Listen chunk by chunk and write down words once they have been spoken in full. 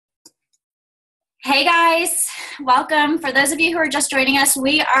Hey guys, welcome. For those of you who are just joining us,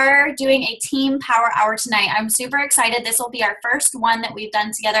 we are doing a team power hour tonight. I'm super excited. This will be our first one that we've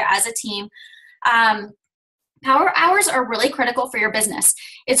done together as a team. Power hours are really critical for your business.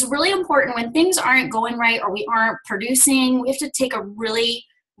 It's really important when things aren't going right or we aren't producing. We have to take a really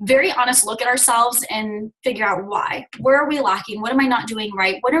very honest look at ourselves and figure out why. Where are we lacking? What am I not doing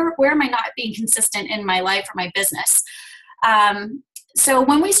right? Where am I not being consistent in my life or my business? So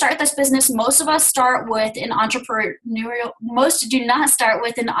when we start this business, most of us start with an entrepreneurial, most do not start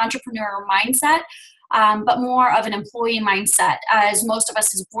with an entrepreneurial mindset, but more of an employee mindset, as most of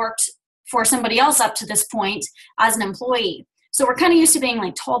us has worked for somebody else up to this point as an employee. So we're kind of used to being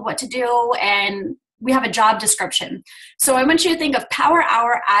like told what to do, and we have a job description. So I want you to think of Power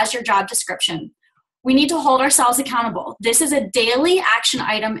Hour as your job description. We need to hold ourselves accountable. This is a daily action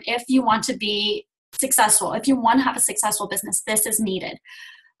item if you want to be successful. If you want to have a successful business, this is needed.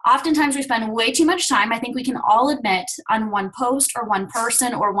 Oftentimes we spend way too much time, I think we can all admit, on one post or one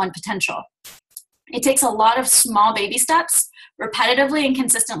person or one potential. It takes a lot of small baby steps, repetitively and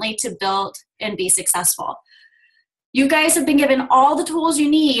consistently, to build and be successful. You guys have been given all the tools you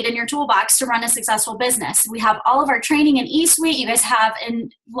need in your toolbox to run a successful business. We have all of our training in eSuite. You guys have in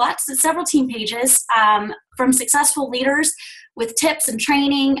several team pages from successful leaders with tips and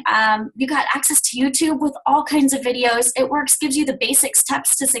training. You got access to YouTube with all kinds of videos. It works, gives you the basic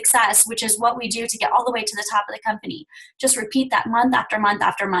steps to success, which is what we do to get all the way to the top of the company. Just repeat that month after month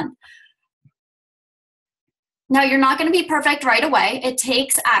after month. Now, you're not going to be perfect right away. It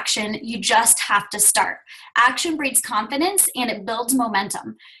takes action. You just have to start. Action breeds confidence and it builds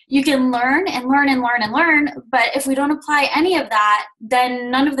momentum. You can learn and learn and learn and learn, but if we don't apply any of that, then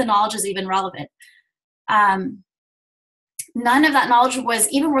none of the knowledge is even relevant. None of that knowledge was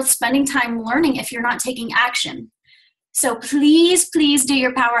even worth spending time learning if you're not taking action. So please, please do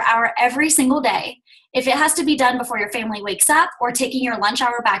your power hour every single day. If it has to be done before your family wakes up or taking your lunch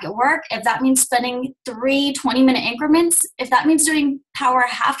hour back at work, if that means spending 3 20-minute increments, if that means doing power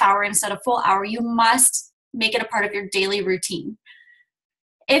half hour instead of full hour, you must make it a part of your daily routine.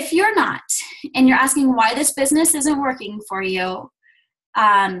 If you're not, and you're asking why this business isn't working for you,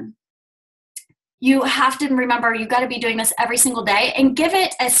 you have to remember you got to be doing this every single day and give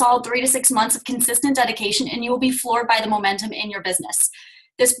it a solid 3 to 6 months of consistent dedication, and you will be floored by the momentum in your business.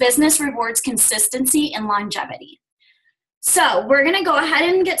 This business rewards consistency and longevity. So we're going to go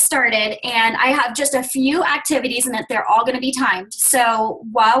ahead and get started, and I have just a few activities and that they're all going to be timed. So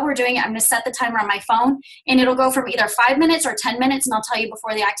while we're doing it, I'm going to set the timer on my phone, and it'll go from either 5 minutes or 10 minutes, and I'll tell you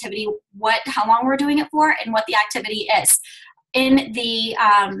before the activity how long we're doing it for and what the activity is. In the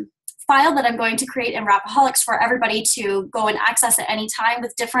file that I'm going to create in Rapaholics for everybody to go and access at any time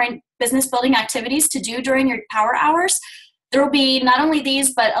with different business building activities to do during your power hours, there will be not only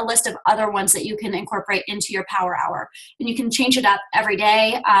these, but a list of other ones that you can incorporate into your power hour. And you can change it up every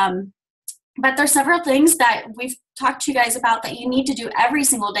day. But there's several things that we've talked to you guys about that you need to do every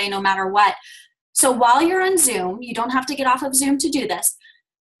single day, no matter what. So while you're on Zoom, you don't have to get off of Zoom to do this.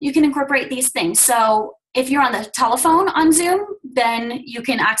 You can incorporate these things. So if you're on the telephone on Zoom, then you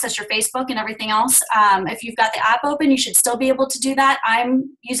can access your Facebook and everything else. If you've got the app open, you should still be able to do that.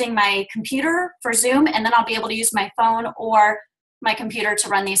 I'm using my computer for Zoom, and then I'll be able to use my phone or my computer to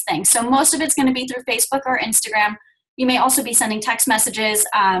run these things. So most of it's going to be through Facebook or Instagram. You may also be sending text messages,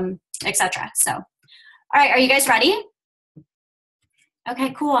 etc. So, all right, are you guys ready?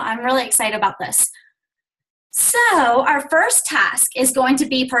 Okay, cool. I'm really excited about this. So our first task is going to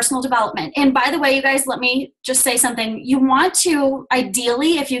be personal development. And by the way, you guys, let me just say something. You want to,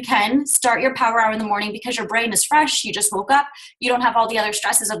 ideally, if you can, start your power hour in the morning because your brain is fresh. You just woke up. You don't have all the other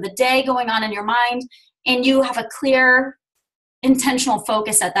stresses of the day going on in your mind. And you have a clear, intentional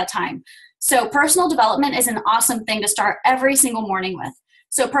focus at that time. So personal development is an awesome thing to start every single morning with.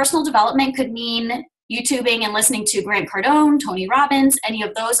 So personal development could mean YouTubing and listening to Grant Cardone, Tony Robbins, any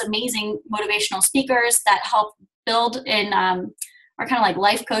of those amazing motivational speakers that help build and are kind of like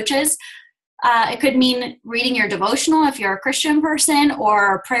life coaches. It could mean reading your devotional if you're a Christian person,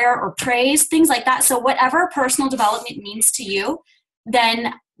 or prayer or praise, things like that. So whatever personal development means to you,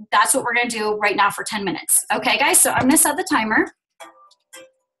 then that's what we're going to do right now for 10 minutes. Okay, guys, so I'm going to set the timer.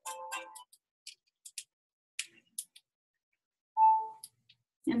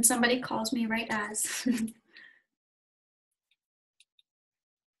 And somebody calls me right as.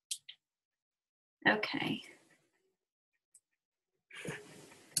 Okay.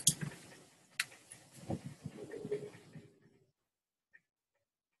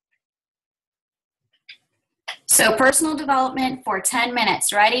 So personal development for 10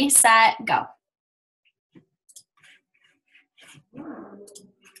 minutes. Ready, set, go.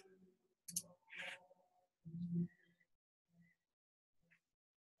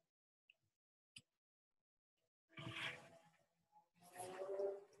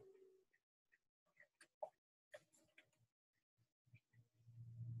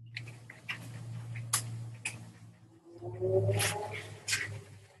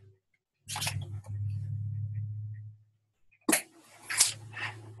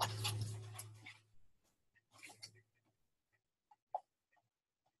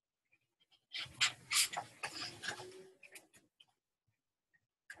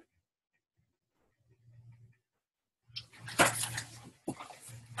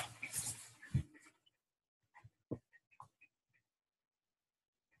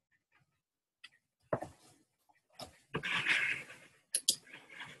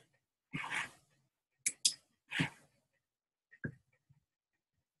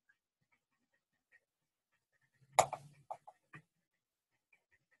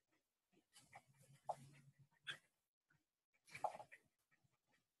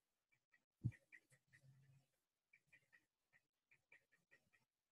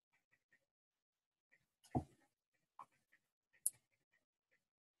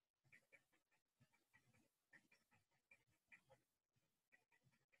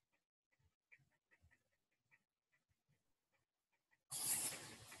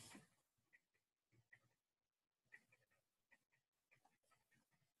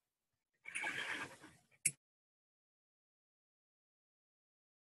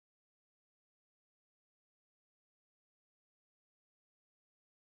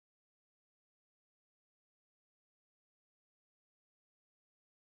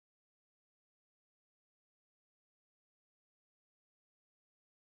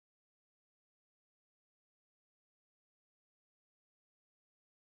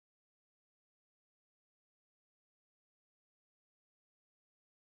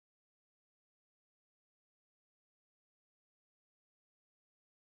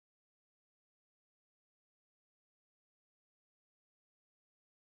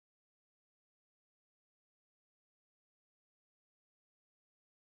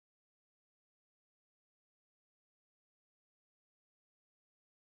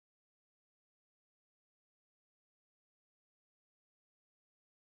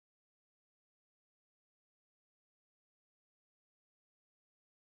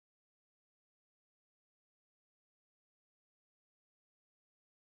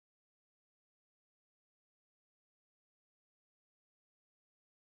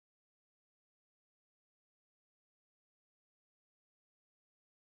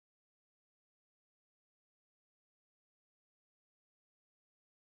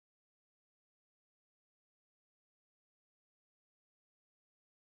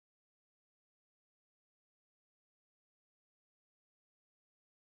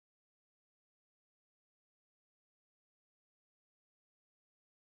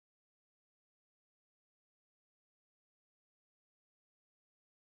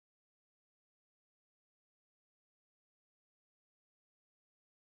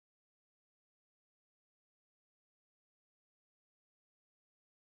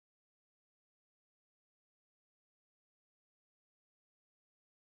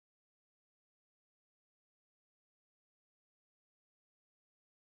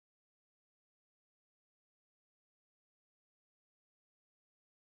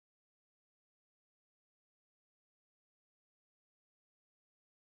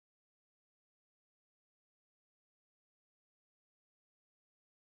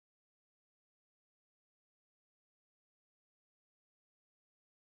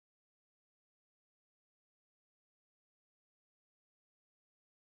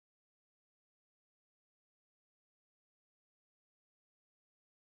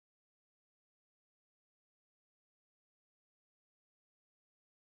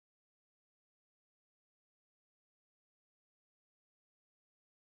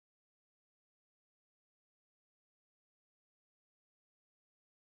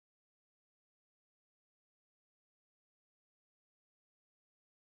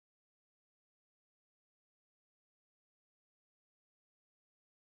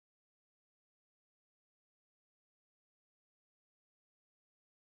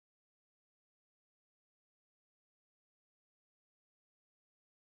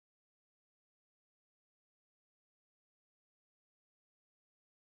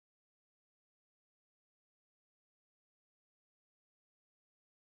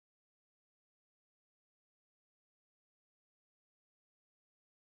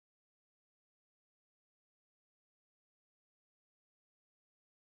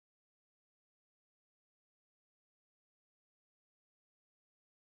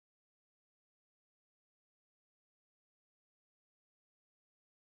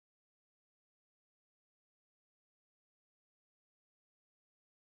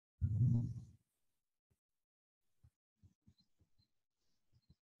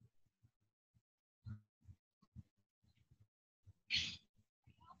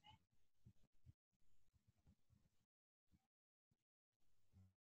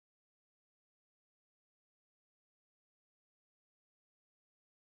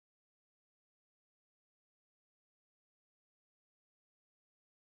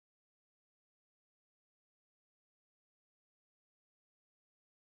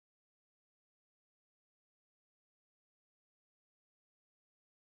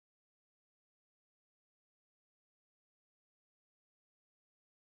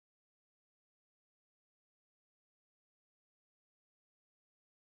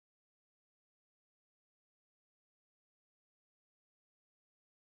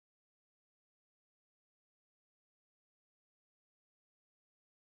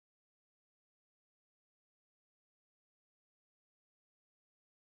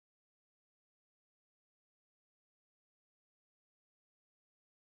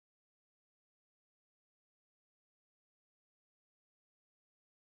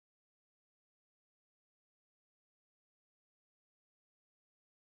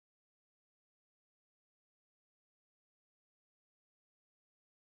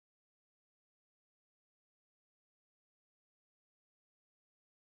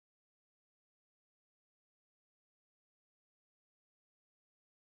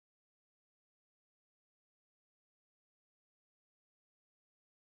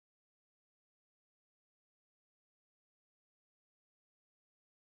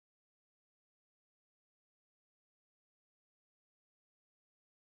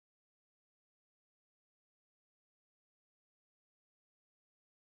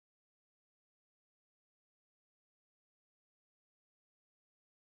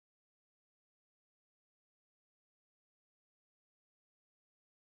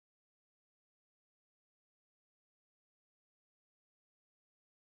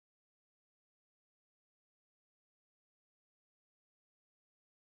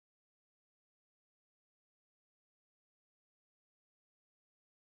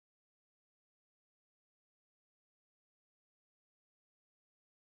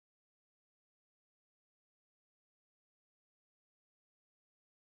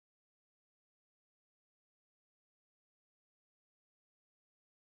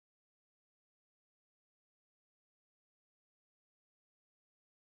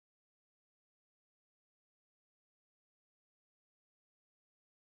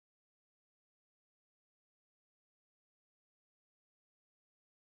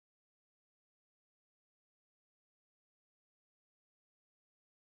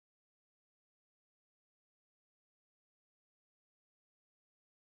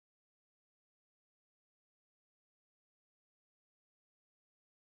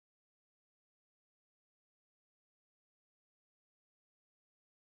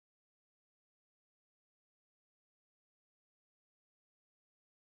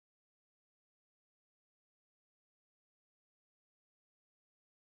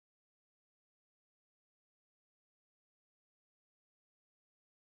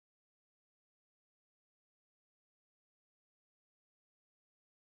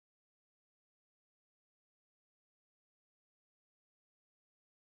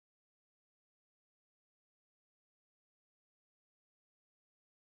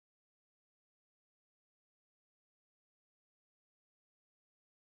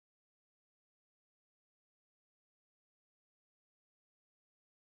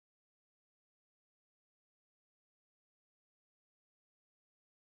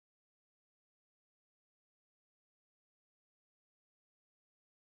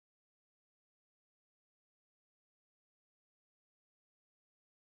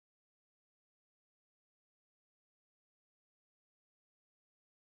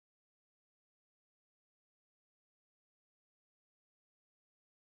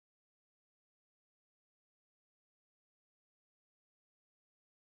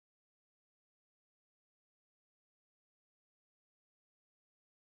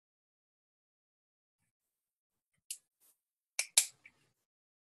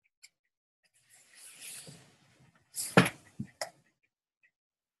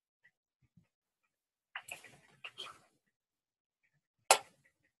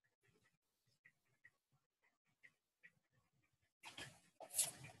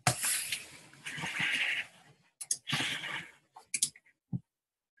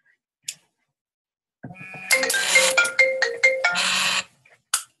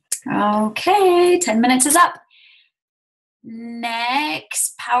 Okay, 10 minutes is up.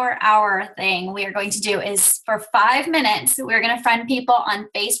 Next power hour thing we are going to do is for 5 minutes, we're going to friend people on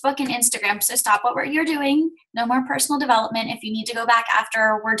Facebook and Instagram. So stop what you're doing. No more personal development. If you need to go back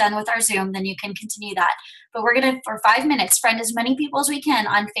after we're done with our Zoom, then you can continue that. But we're going to, for 5 minutes, friend as many people as we can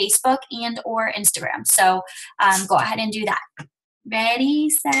on Facebook and or Instagram. So go ahead and do that.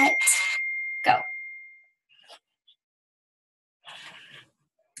 Ready, set, go.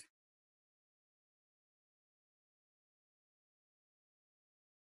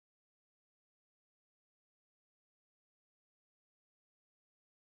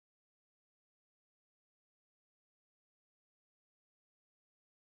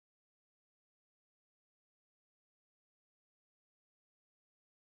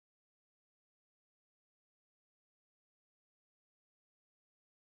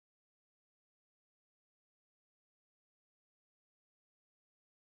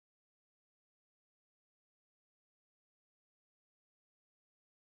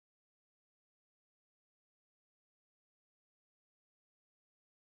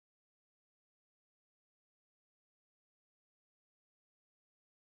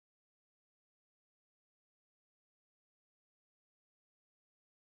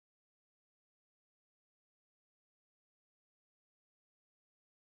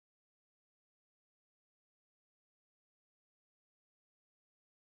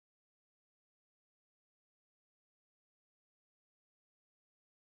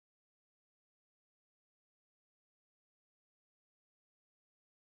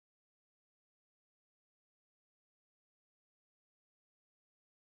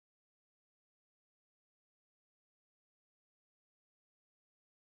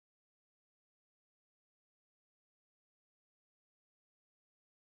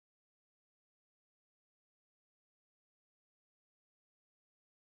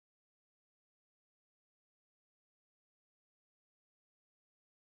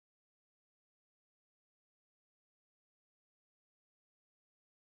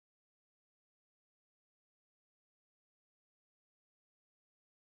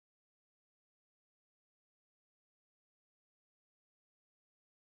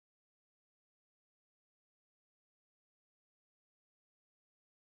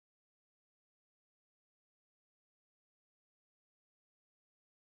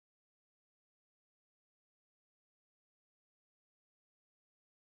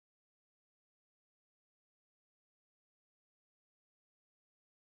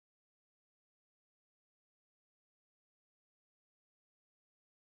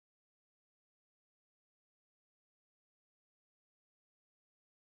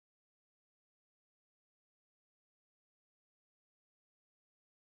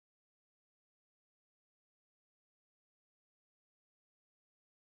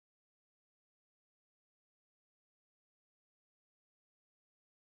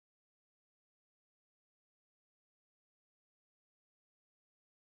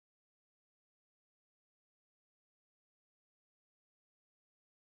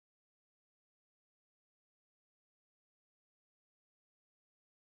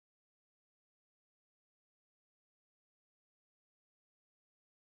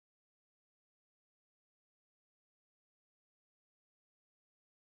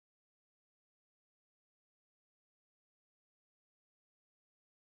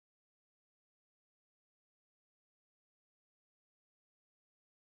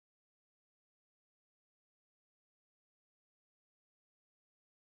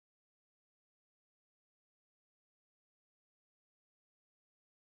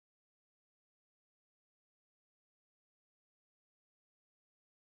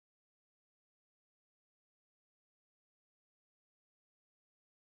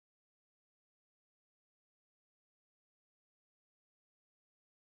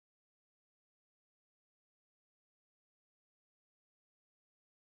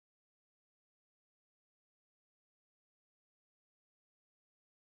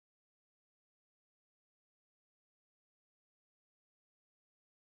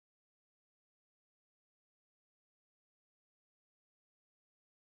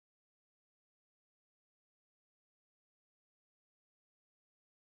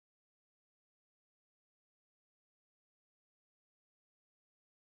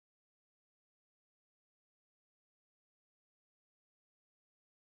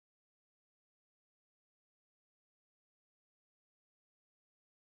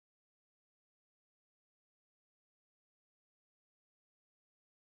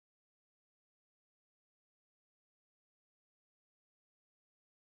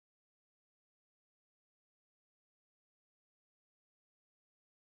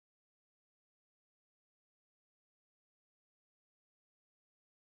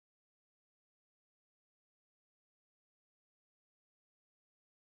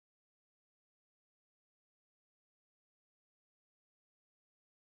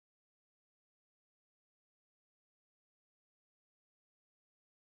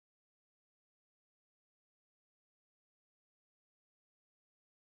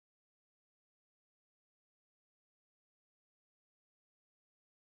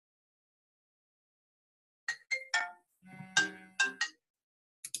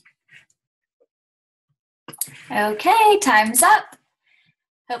 Okay, time's up.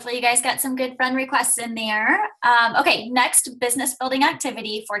 Hopefully you guys got some good friend requests in there. Okay, next business building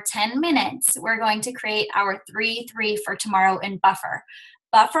activity for 10 minutes. We're going to create our 3-3 for tomorrow in Buffer.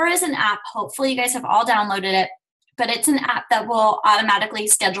 Buffer is an app, hopefully you guys have all downloaded it, but it's an app that will automatically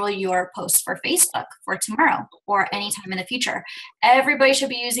schedule your posts for Facebook for tomorrow or anytime in the future. Everybody should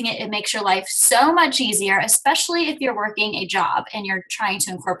be using it. It makes your life so much easier, especially if you're working a job and you're trying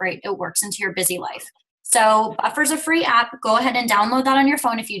to incorporate it works into your busy life. So Buffer's a free app. Go ahead and download that on your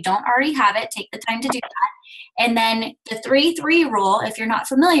phone if you don't already have it. Take the time to do that. And then the 3-3 rule, if you're not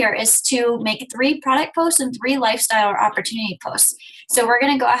familiar, is to make 3 product posts and 3 lifestyle or opportunity posts. So we're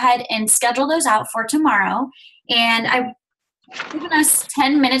going to go ahead and schedule those out for tomorrow. And I've given us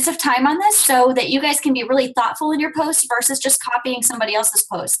 10 minutes of time on this so that you guys can be really thoughtful in your posts versus just copying somebody else's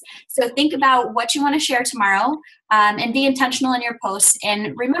post. So think about what you want to share tomorrow and be intentional in your posts.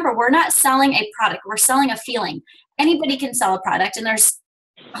 And remember, we're not selling a product, we're selling a feeling. Anybody can sell a product, and there's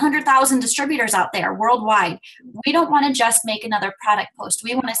 100,000 distributors out there worldwide. We don't want to just make another product post.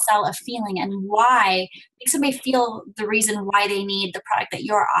 We want to sell a feeling and why, make somebody feel the reason why they need the product that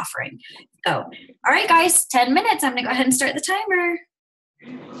you're offering. So, all right, guys, 10 minutes. I'm going to go ahead and start the timer.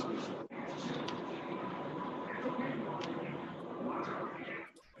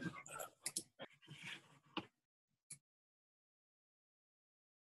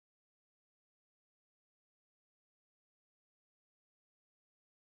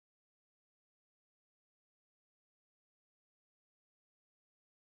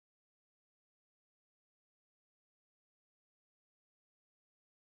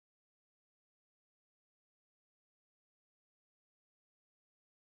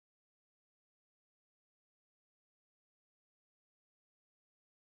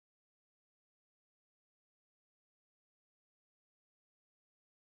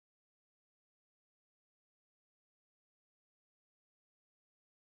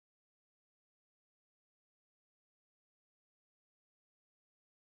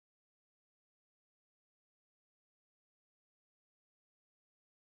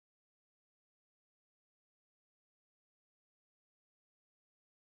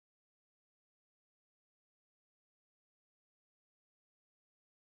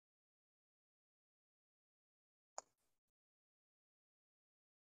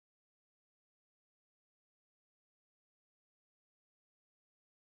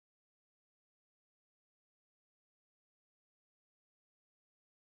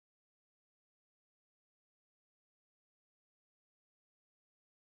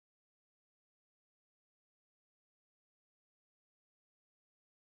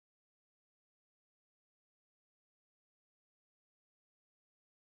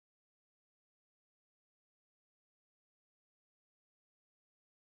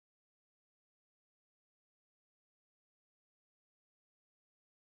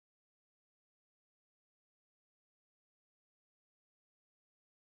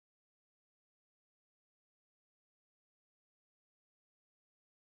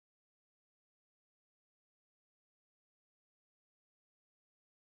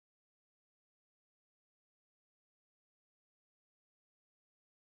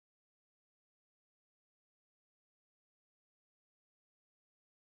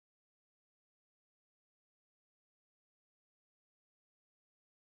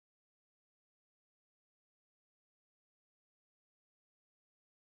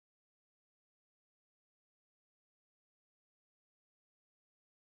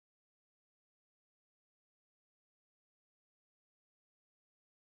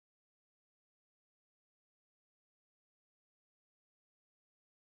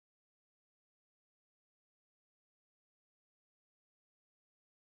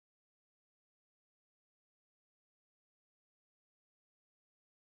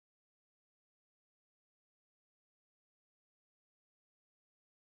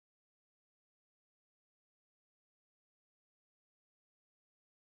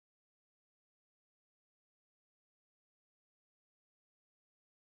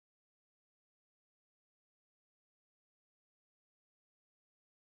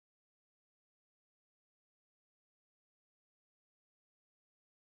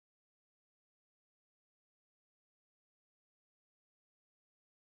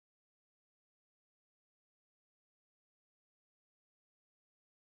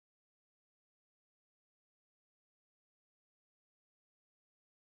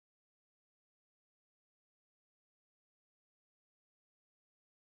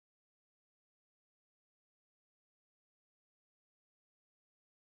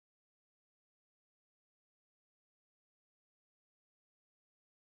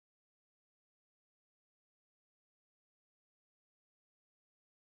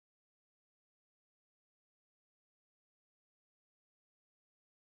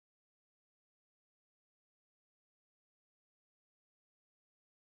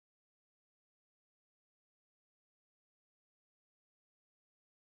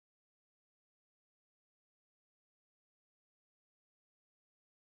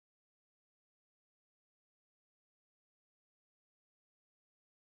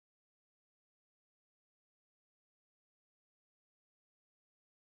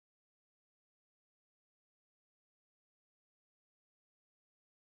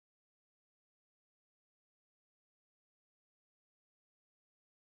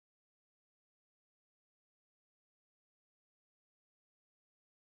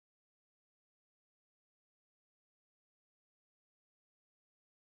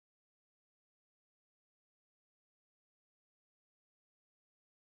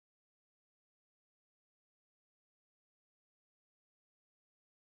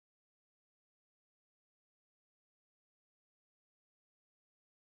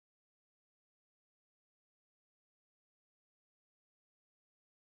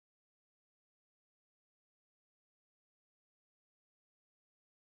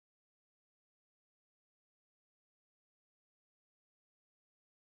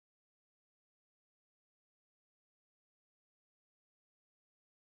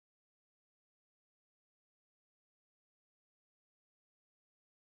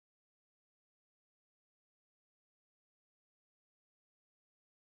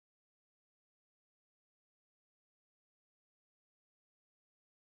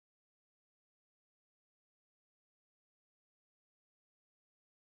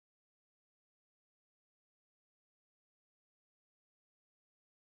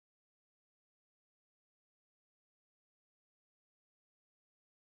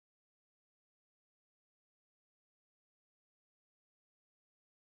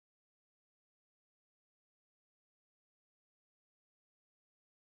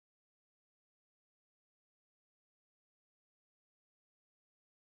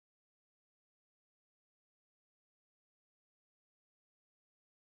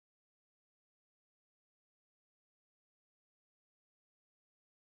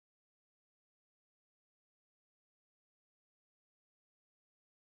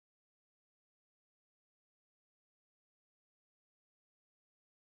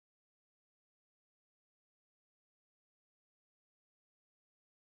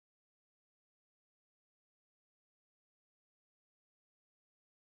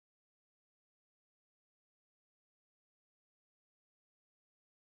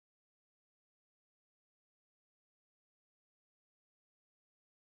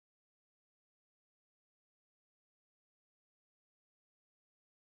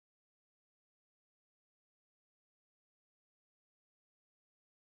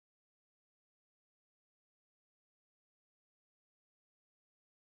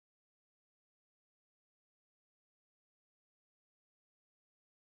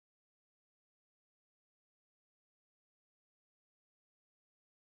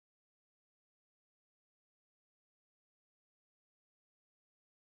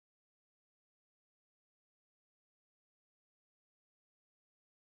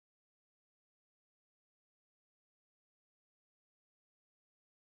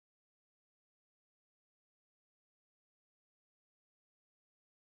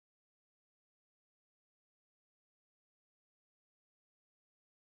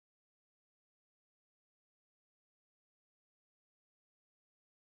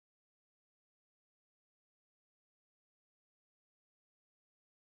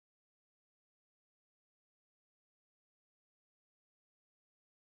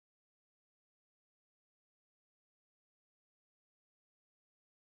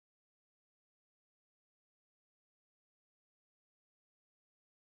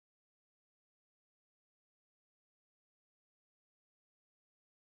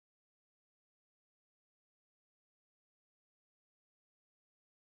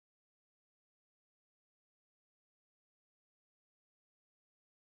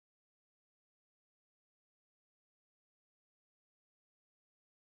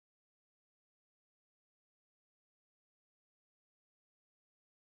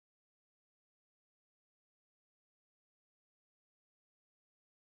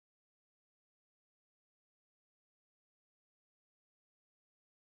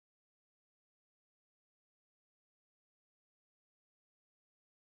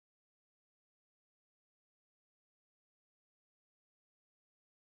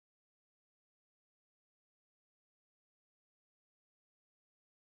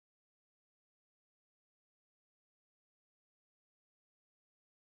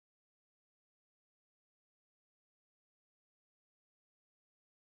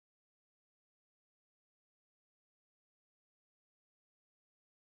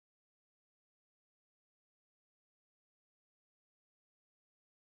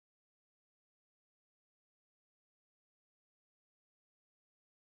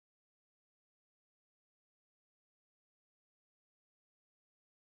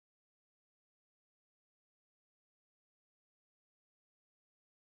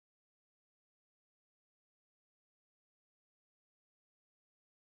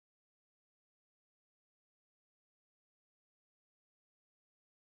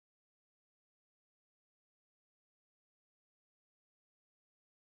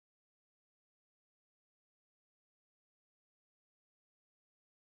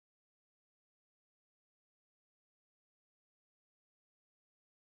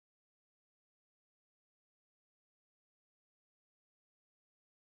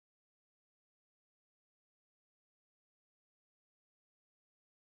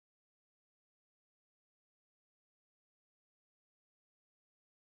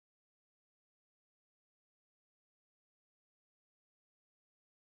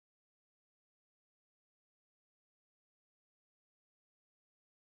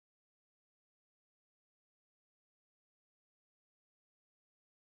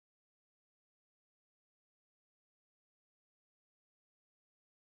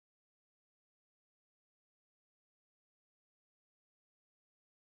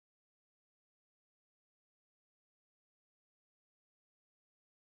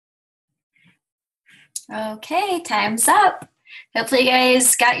 Okay, time's up. Hopefully, you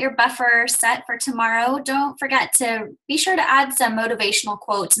guys got your buffer set for tomorrow. Don't forget to be sure to add some motivational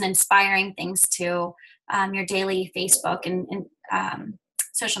quotes and inspiring things to your daily Facebook and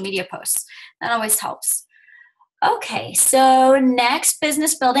social media posts. That always helps. Okay, so next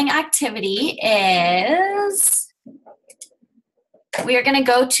business building activity is we are going to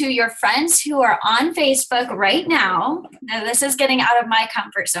go to your friends who are on Facebook right now. Now, this is getting out of my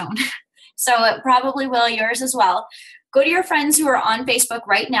comfort zone, so it probably will yours as well. Go to your friends who are on Facebook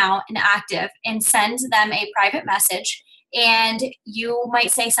right now and active and send them a private message. And you might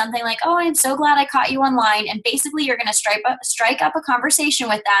say something like, "Oh, I'm so glad I caught you online." And basically, you're going to strike up a conversation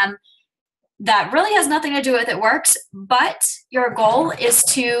with them that really has nothing to do with It Works, but your goal is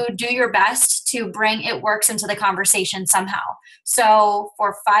to do your best to bring It Works into the conversation somehow. So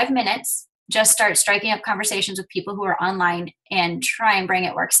for 5 minutes, just start striking up conversations with people who are online and try and bring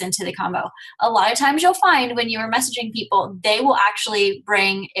It Works into the combo. A lot of times you'll find when you are messaging people, they will actually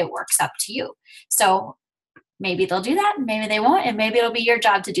bring It Works up to you. So maybe they'll do that, maybe they won't, and maybe it'll be your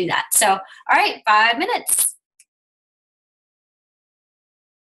job to do that. So, all right, 5 minutes.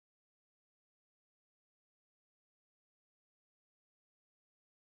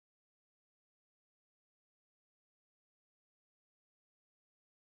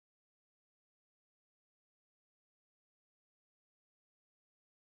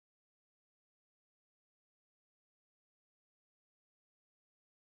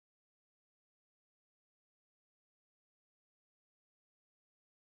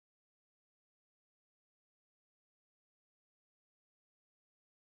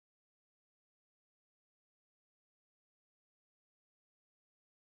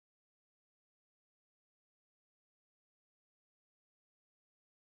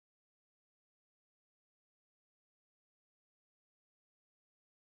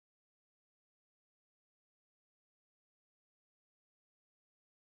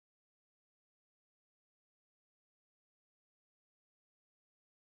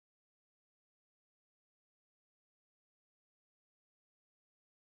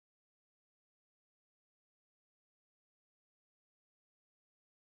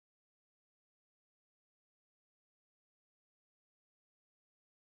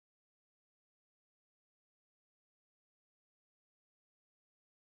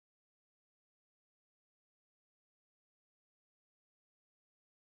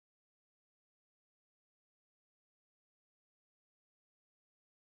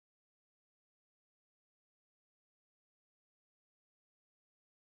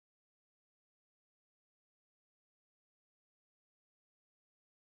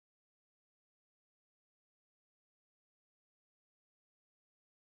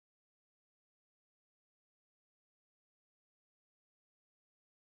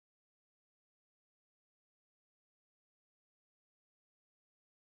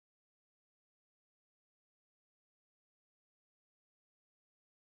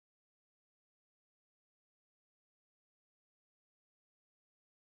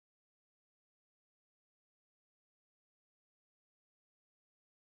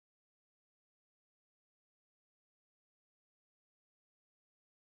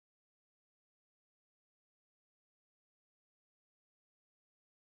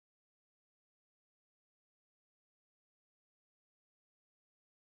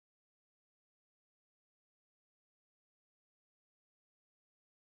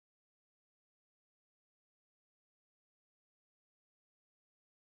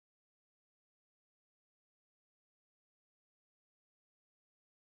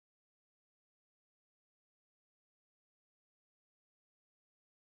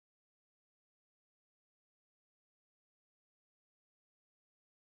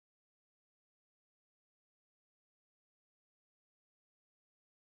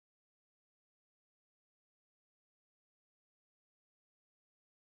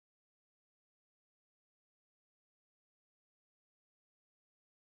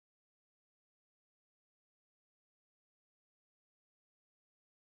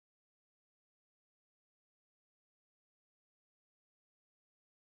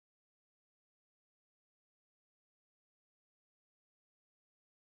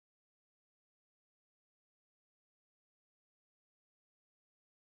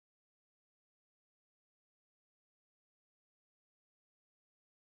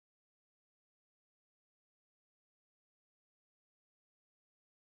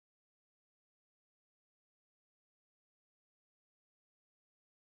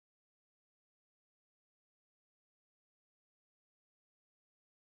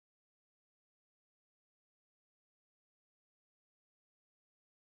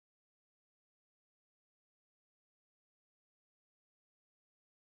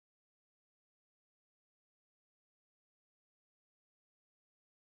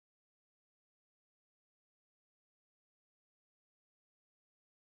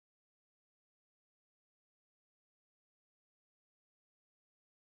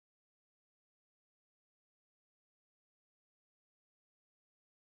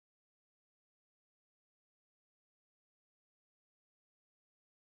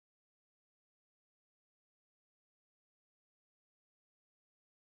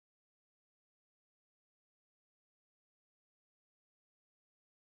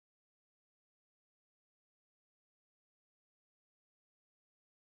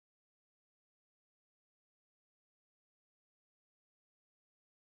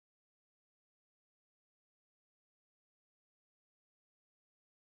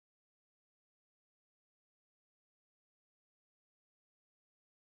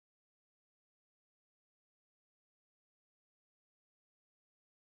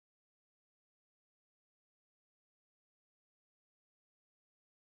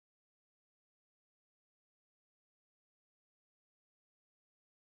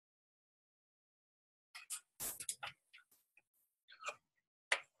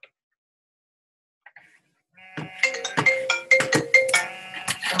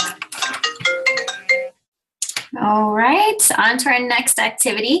 All right, on to our next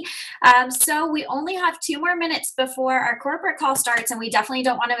activity. So we only have 2 more minutes before our corporate call starts, and we definitely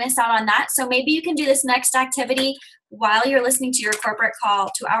don't want to miss out on that. So maybe you can do this next activity while you're listening to your corporate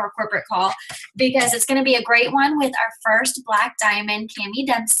call, to our corporate call, because it's going to be a great one with our first Black Diamond, Cami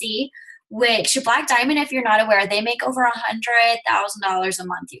Dempsey, which Black Diamond, if you're not aware, they make over $100,000 a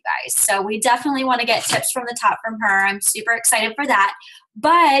month, you guys. So we definitely want to get tips from the top from her. I'm super excited for that.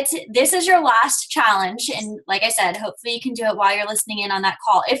 But this is your last challenge. And like I said, hopefully you can do it while you're listening in on that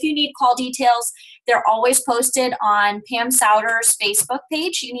call. If you need call details, they're always posted on Pam Souder's Facebook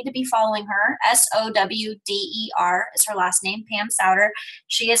page. You need to be following her. Sowder is her last name, Pam Souder.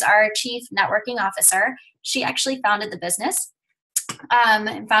 She is our Chief Networking Officer. She actually founded the business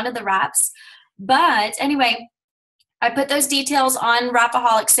and founded the Wraps. But anyway, I put those details on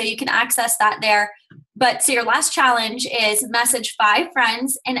Rapaholics so you can access that there. But so your last challenge is message 5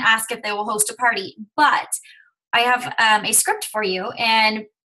 friends and ask if they will host a party. But I have a script for you, and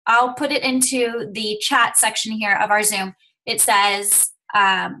I'll put it into the chat section here of our Zoom. It says,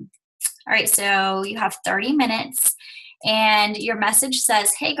 all right, so you have 30 minutes, and your message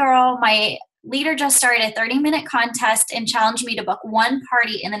says, hey girl, my leader just started a 30-minute contest and challenged me to book one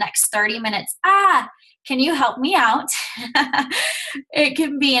party in the next 30 minutes. Can you help me out? It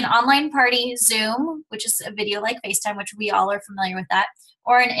can be an online party, Zoom, which is a video like FaceTime, which we all are familiar with that,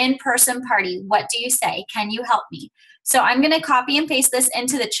 or an in-person party. What do you say? Can you help me? So I'm going to copy and paste this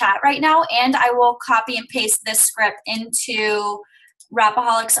into the chat right now, and I will copy and paste this script into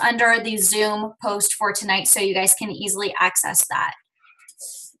Rapaholics under the Zoom post for tonight so you guys can easily access that.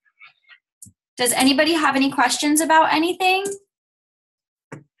 Does anybody have any questions about anything?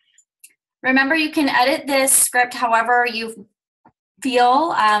 Remember, you can edit this script however you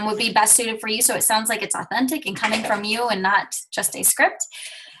feel would be best suited for you, so it sounds like it's authentic and coming from you and not just a script.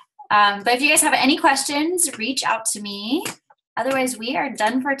 But if you guys have any questions, reach out to me. Otherwise, we are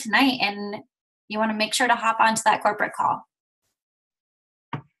done for tonight, and you want to make sure to hop onto that corporate call.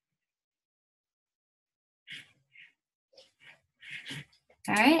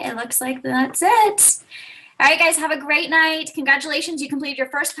 All right, it looks like that's it. All right, guys, have a great night. Congratulations, you completed your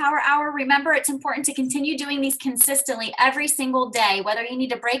first power hour. Remember, it's important to continue doing these consistently every single day, whether you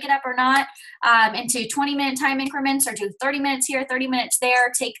need to break it up or not, into 20-minute time increments or do 30 minutes here, 30 minutes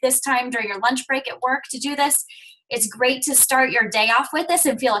there. Take this time during your lunch break at work to do this. It's great to start your day off with this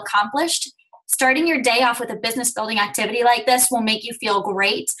and feel accomplished. Starting your day off with a business building activity like this will make you feel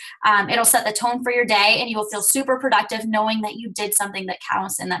great. It'll set the tone for your day, and you will feel super productive knowing that you did something that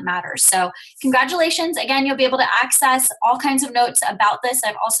counts and that matters. So congratulations. Again, you'll be able to access all kinds of notes about this.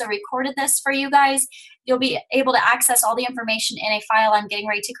 I've also recorded this for you guys. You'll be able to access all the information in a file I'm getting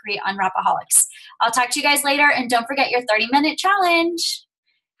ready to create on Rapaholics. I'll talk to you guys later, and don't forget your 30-minute challenge.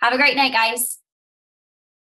 Have a great night, guys.